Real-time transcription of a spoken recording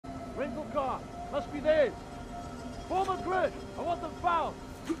Rental car. Must be theirs. Form a grid. I want them found.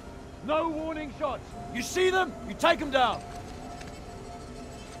 No warning shots. You see them, you take them down.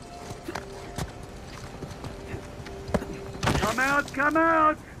 Come out, come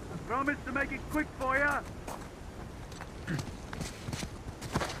out! I promise to make it quick for you.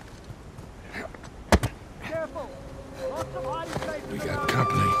 Careful. Lots of hiding places. We got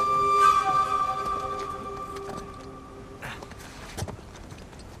company.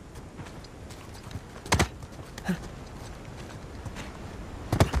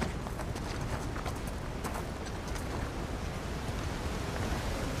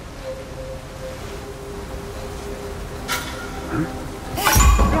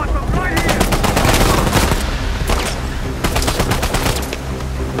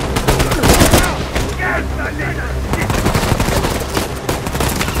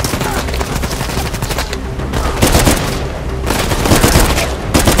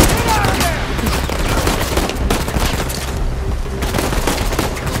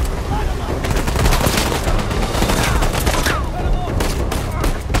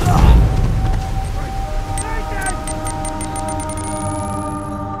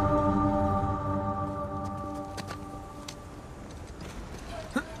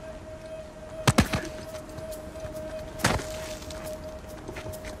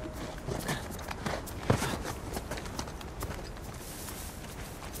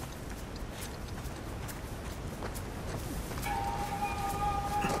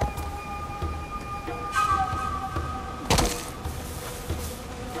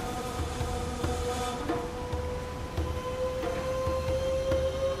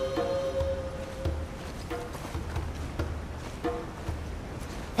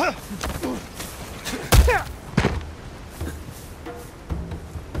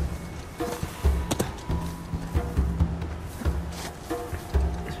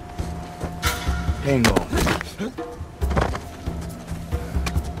 Hang on.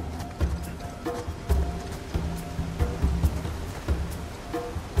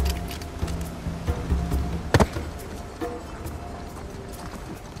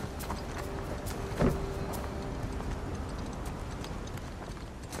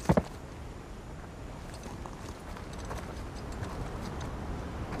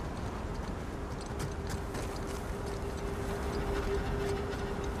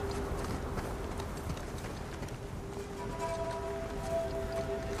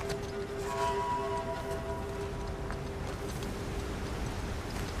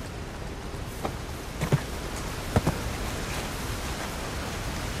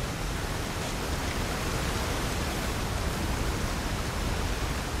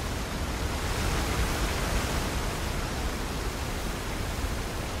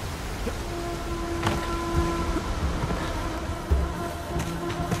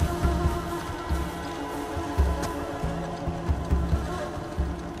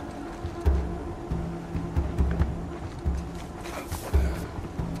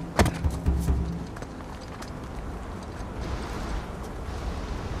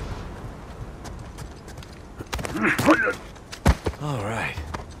 All right.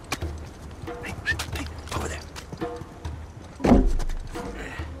 Hey, over there.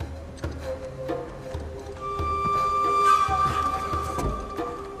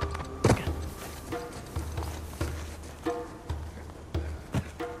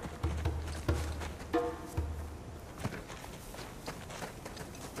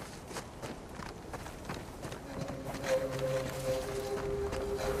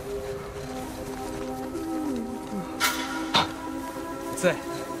 What's that?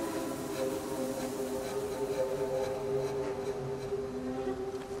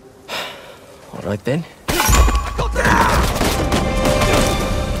 All right then.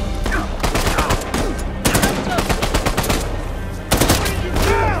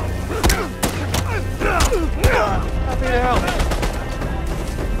 Happy to help.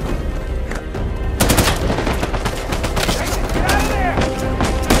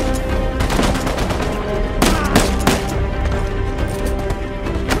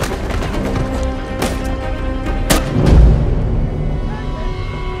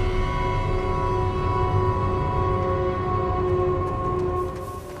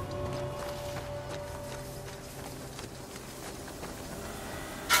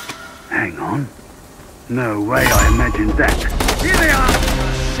 Hang on. No way I imagined that. Here they are!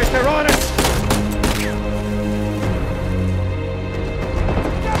 Shit, they're on us!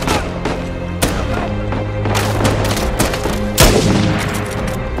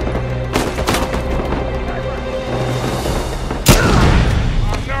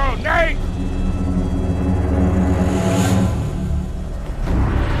 Oh no, Nate!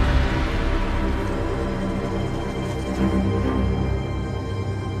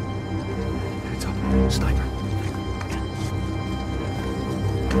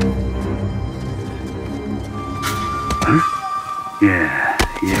 Yeah,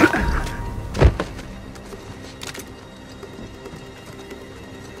 yeah.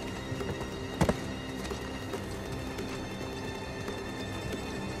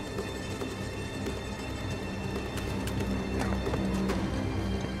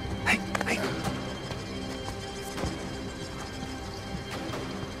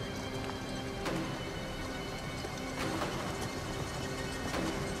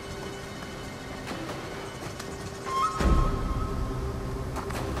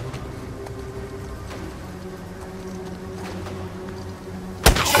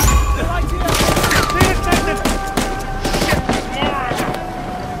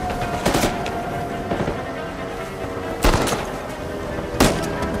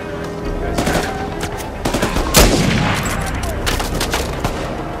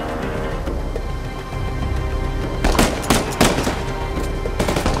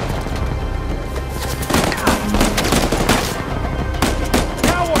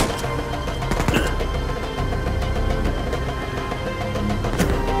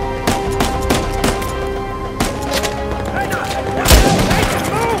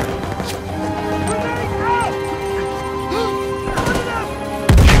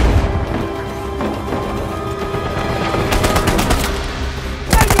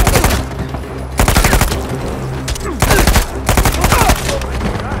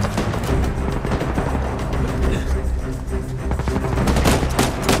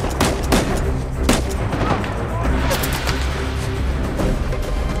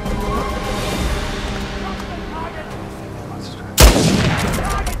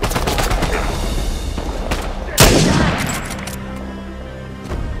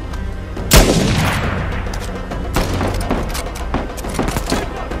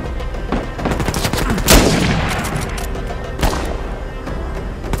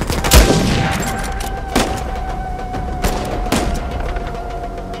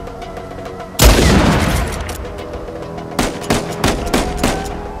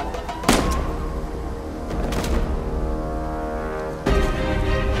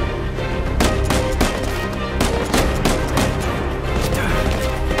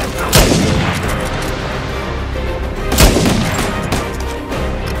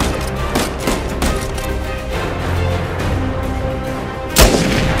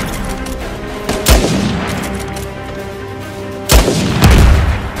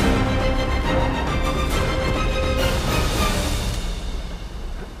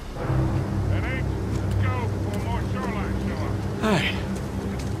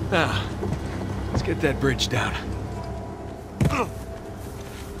 Now, let's get that bridge down.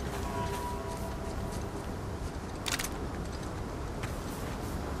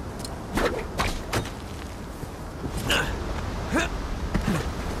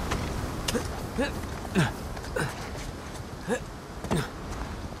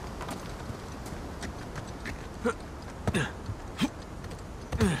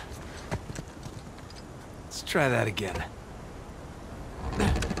 Let's try that again.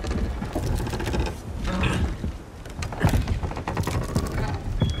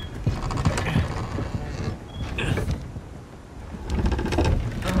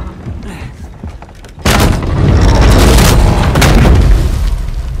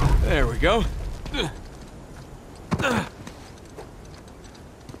 There we go.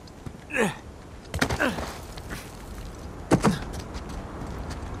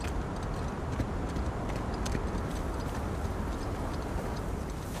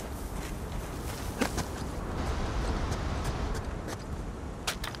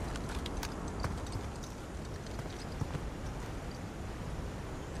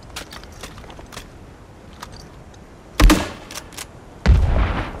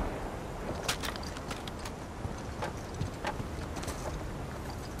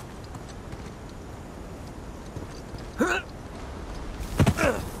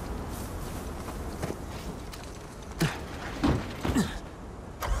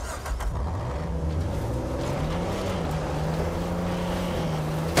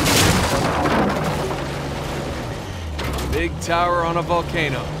 Big tower on a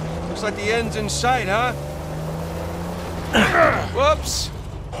volcano. Looks like the end's in sight, huh? Whoops!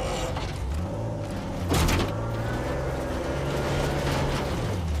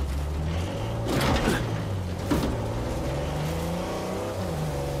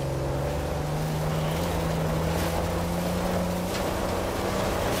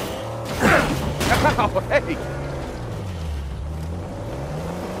 Ow, hey!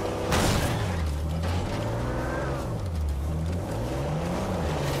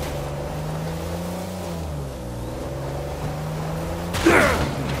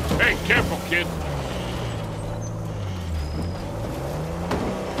 Hey, careful, kid.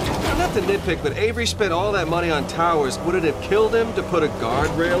 Not to nitpick, but Avery spent all that money on towers. Would it have killed him to put a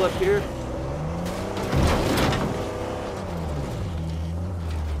guardrail up here?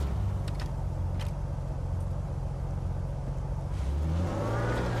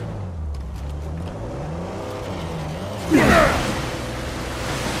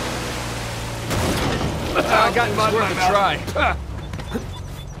 I got it's worth a try.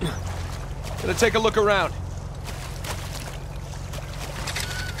 Gonna take a look around.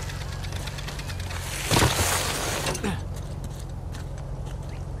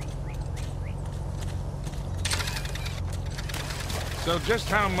 So just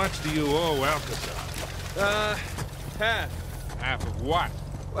how much do you owe Alcazar? Half. Half of what?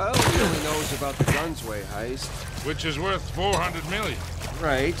 Well, he only knows about the Gunsway heist. Which is worth 400 million.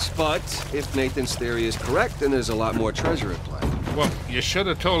 Right, but if Nathan's theory is correct, then there's a lot more treasure at play. Well, you should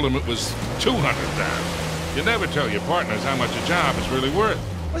have told him it was 200,000. You never tell your partners how much a job is really worth.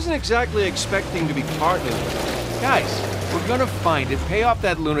 Wasn't exactly expecting to be partners with him. Guys, we're gonna find it, pay off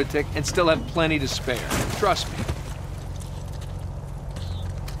that lunatic, and still have plenty to spare. Trust me.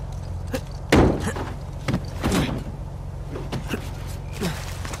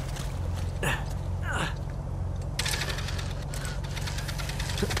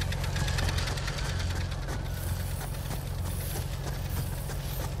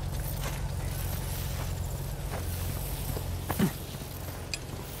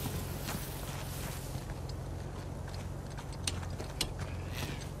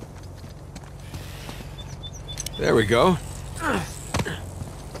 There we go.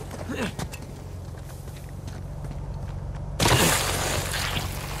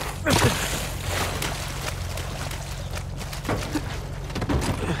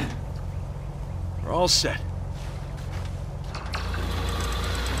 We're all set.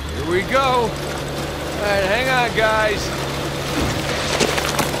 Here we go. All right, hang on, guys.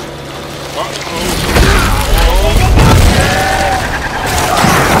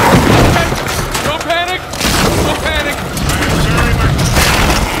 Don't panic! Don't panic! I'm sorry, but...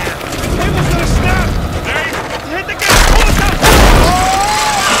 The cable's gonna snap! Hey! Hit the gas! Pull us up!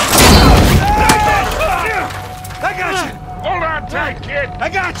 I got you! Hold on tight, kid! I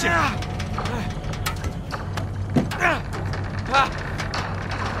got you!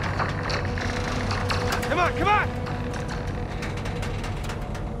 Come on, come on!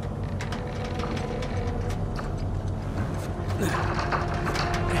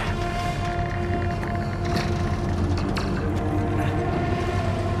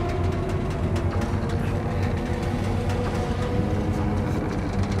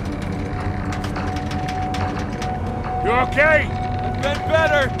 You okay? Been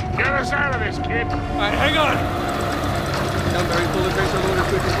better. Get us out of this, kid. All right, hang on.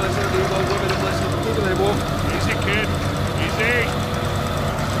 Easy, kid. Easy.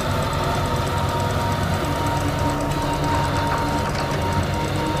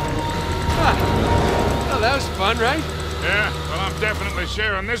 Oh, that was fun, right? Yeah, well, I'm definitely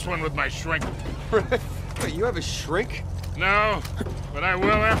sharing this one with my shrink. Wait, you have a shrink? No, but I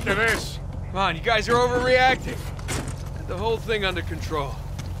will after this. Come on, you guys are overreacting. Get the whole thing under control.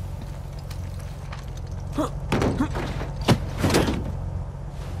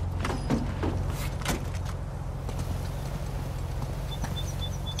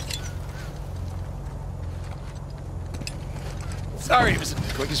 Sorry, it was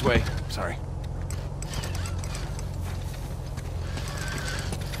the quickest way. Sorry.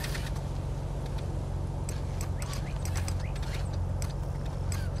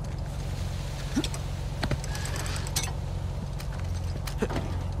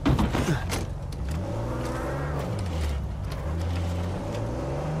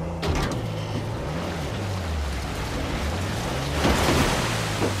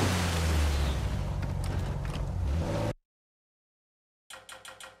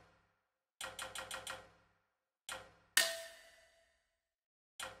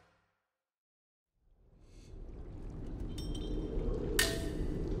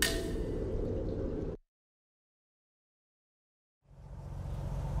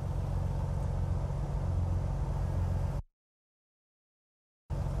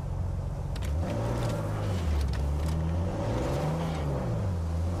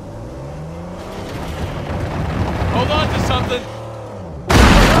 Hold on to something.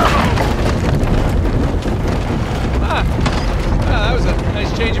 That was a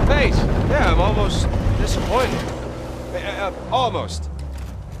nice change of pace. Yeah, I'm almost disappointed. Almost.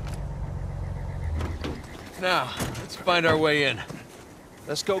 Now, let's find our way in.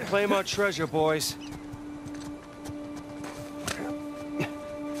 Let's go claim our treasure, boys.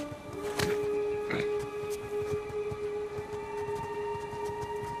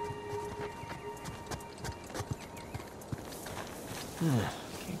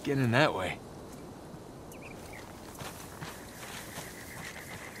 Can't get in that way.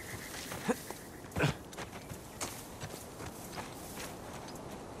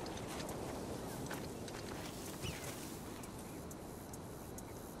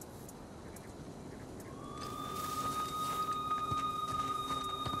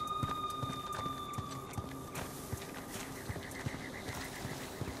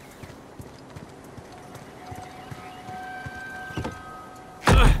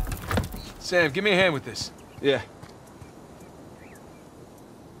 Sam, give me a hand with this. Yeah.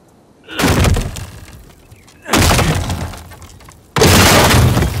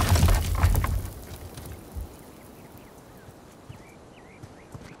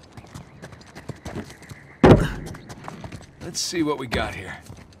 Let's see what we got here.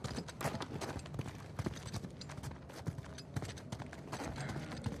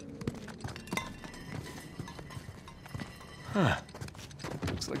 Huh.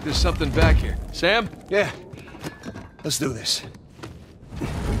 Looks like there's something back here. Sam? Yeah. Let's do this.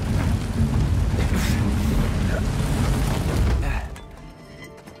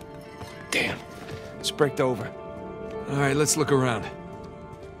 Damn. It's braked over. All right, let's look around.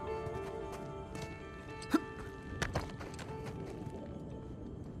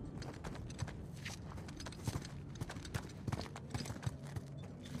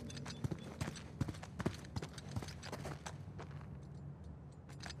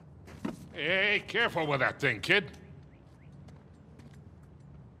 Hey, careful with that thing, kid.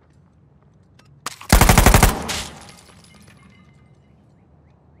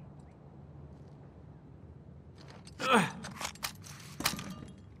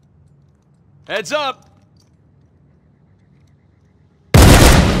 Heads up!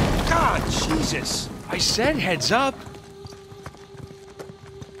 God, Jesus! I said heads up!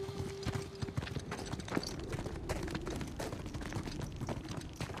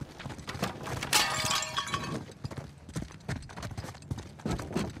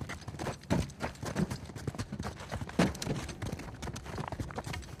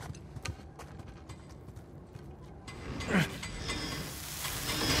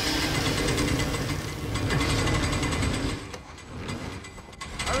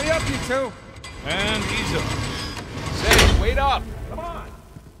 Hurry up, you two! And ease up. Sam, wait up! Come on!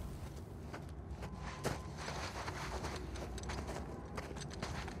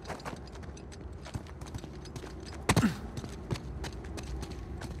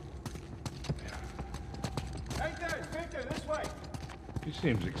 Hey there, Victor, this way! He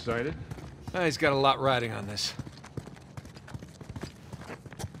seems excited. He's got a lot riding on this.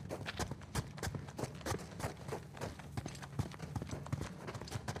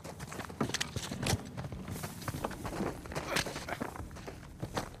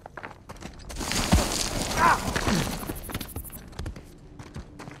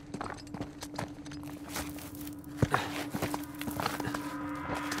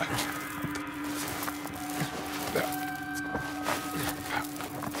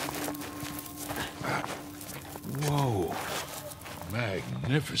 Whoa.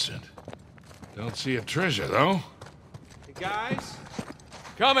 Magnificent. Don't see a treasure, though. Hey, guys?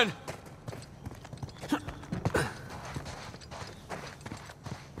 Coming!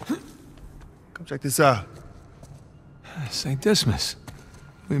 Come check this out. St. Dismas.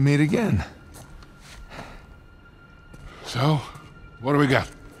 We meet again. So, what do we got?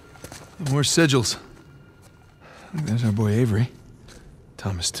 More sigils. There's our boy Avery.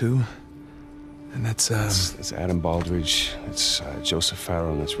 Thomas, too. And that's, It's Adam Baldridge, it's Joseph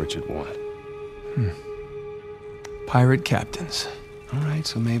Farrow, and that's Richard Warren. pirate captains. All right,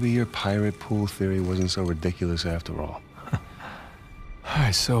 so maybe your pirate pool theory wasn't so ridiculous after all. All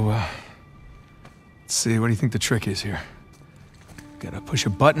right, so, let's see. What do you think the trick is here? Gotta push a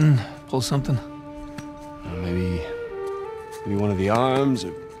button, pull something? Maybe one of the arms,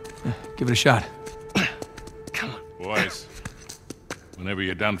 or... Give it a shot. Come on. Boys, whenever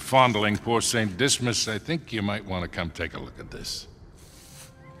you're done fondling poor St. Dismas, I think you might want to come take a look at this.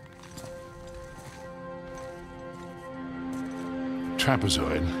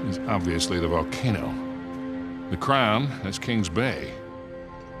 Trapezoid is obviously the volcano. The crown is King's Bay.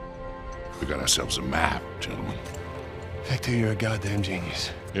 We got ourselves a map, gentlemen. Victor, you're a goddamn genius.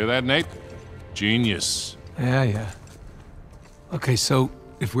 Hear that, Nate? Genius. Yeah. Okay, so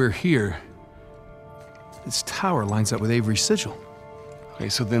if we're here, this tower lines up with Avery's sigil. Okay,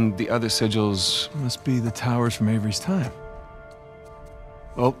 so then the other sigils... Must be the towers from Avery's time.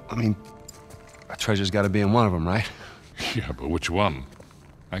 Well, I mean, a treasure's got to be in one of them, right? Yeah, but which one?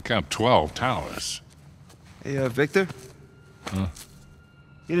 I count 12 towers. Hey, Victor? Huh?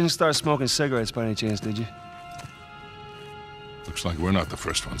 You didn't start smoking cigarettes by any chance, did you? Looks like we're not the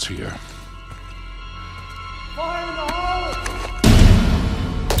first ones here. Fire in the hole!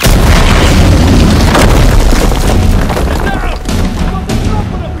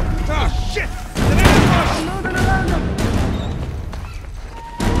 Oh, shit! An ambush! Moving around them!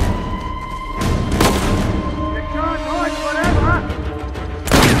 You can't hide forever!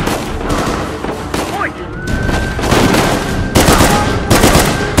 Oi!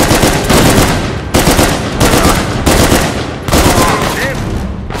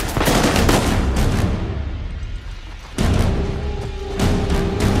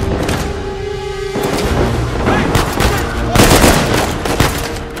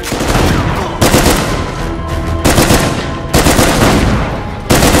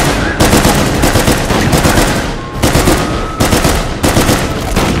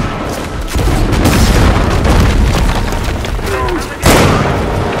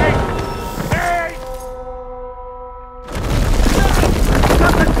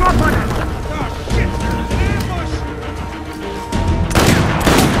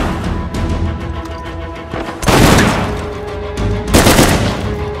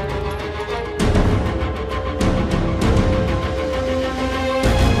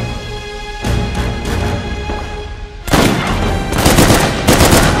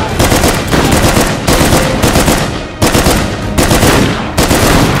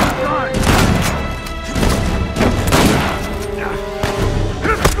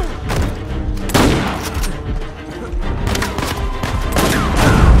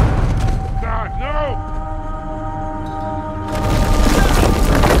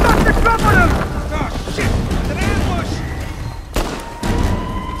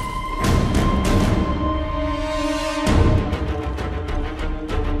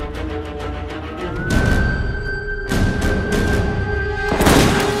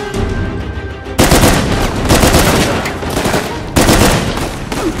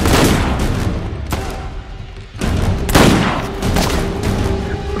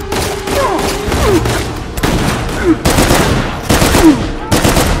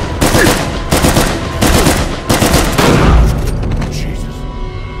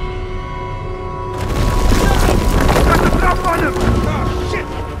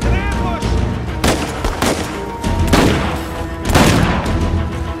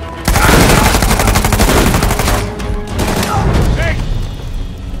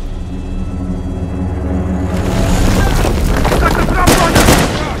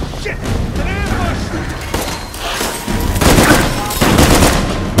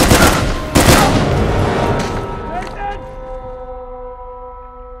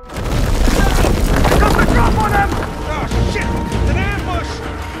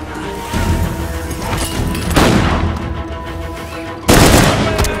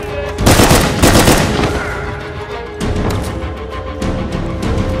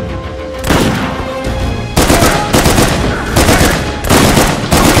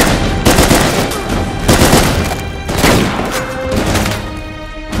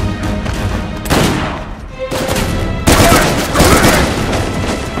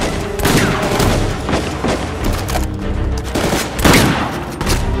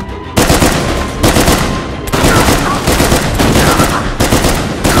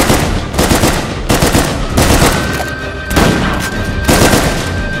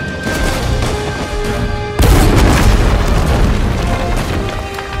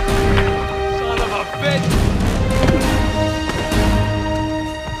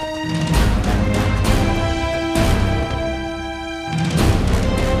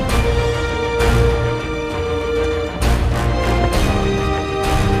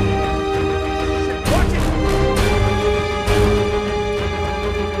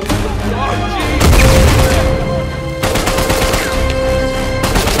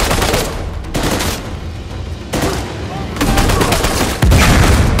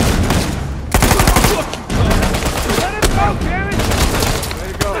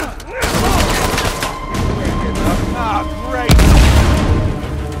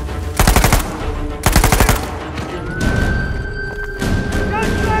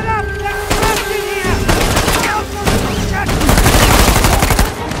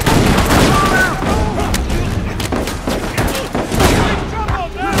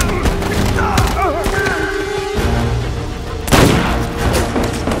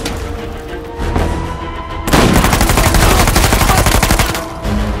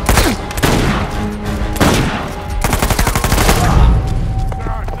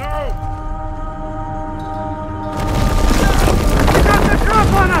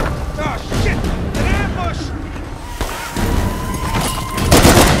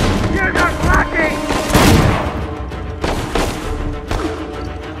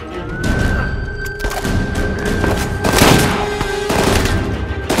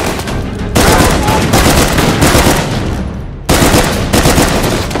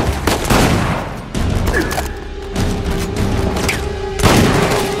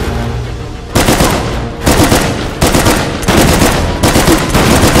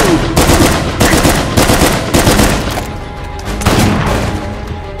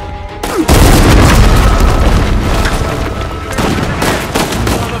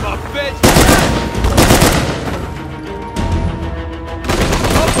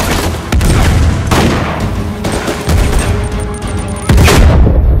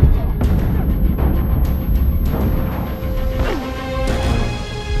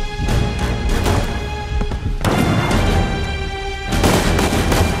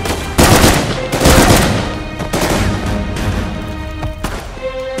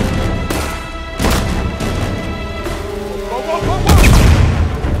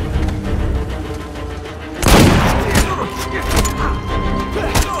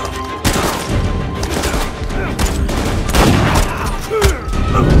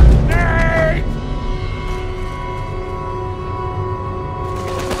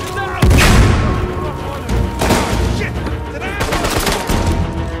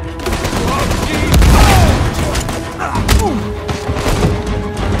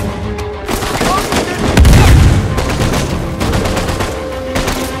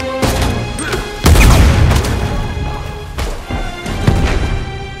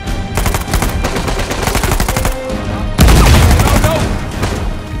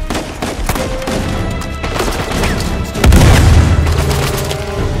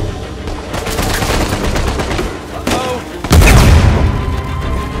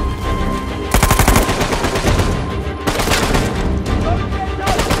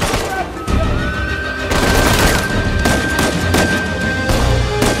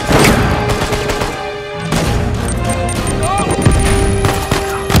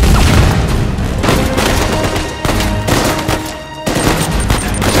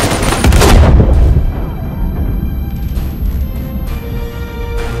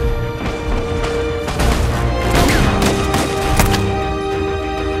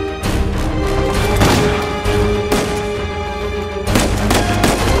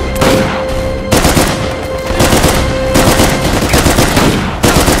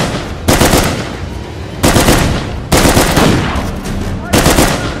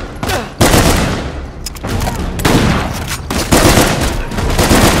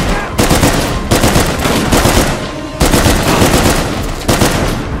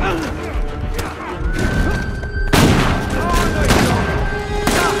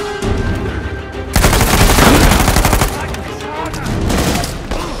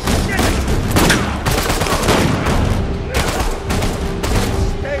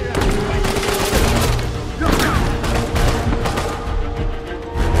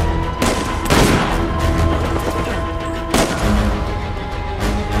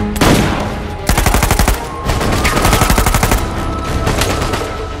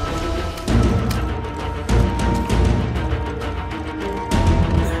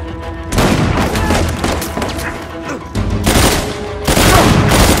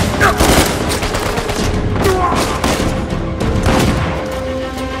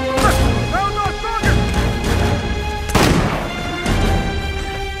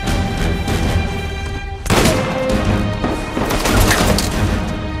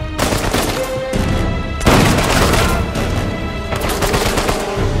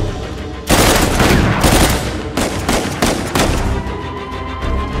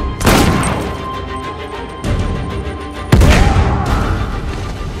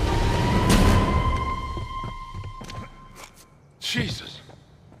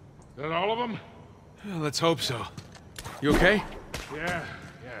 Well, let's hope so. You okay? Yeah,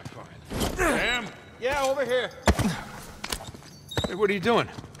 fine. Sam? Yeah, over here. Hey, what are you doing?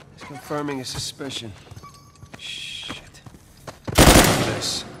 He's confirming his suspicion. Shit.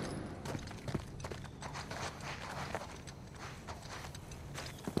 This.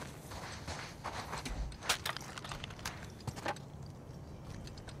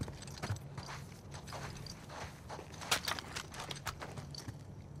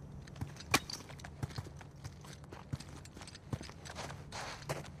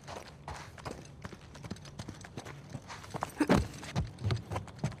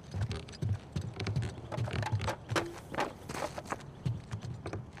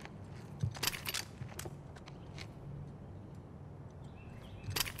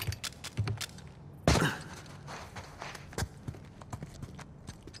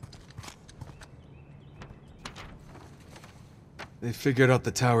 They figured out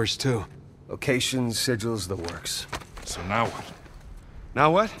the towers, too. Locations, sigils, the works. So now what?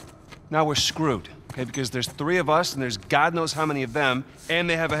 Now what? Now we're screwed. Okay, because there's 3 of us and there's God knows how many of them, and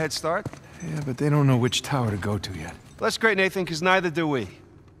they have a head start? Yeah, but they don't know which tower to go to yet. That's great, Nathan, because neither do we.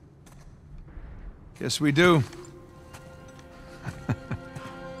 Yes, we do.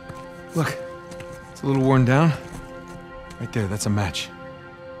 Look, it's a little worn down. Right there, that's a match.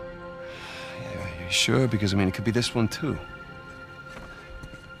 Yeah, you sure? Because, I mean, it could be this one, too.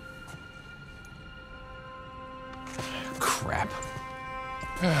 Crap.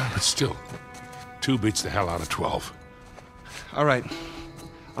 But still, 2 beats the hell out of 12. All right.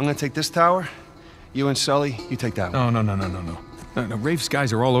 I'm gonna take this tower. You and Sully, you take that one. No, Rafe's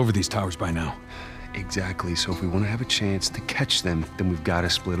guys are all over these towers by now. Exactly. So if we want to have a chance to catch them, then we've got to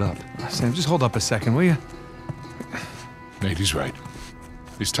split up. Sam, just hold up a second, will you? Nate, he's right.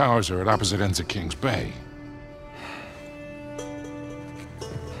 These towers are at opposite ends of Kings Bay.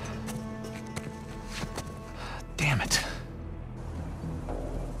 Damn it.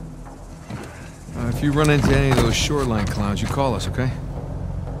 If you run into any of those shoreline clowns, you call us, okay?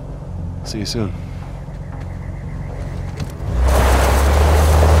 See you soon.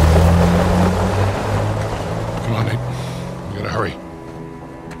 Come on, Nate. We gotta hurry.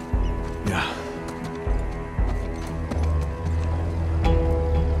 Yeah.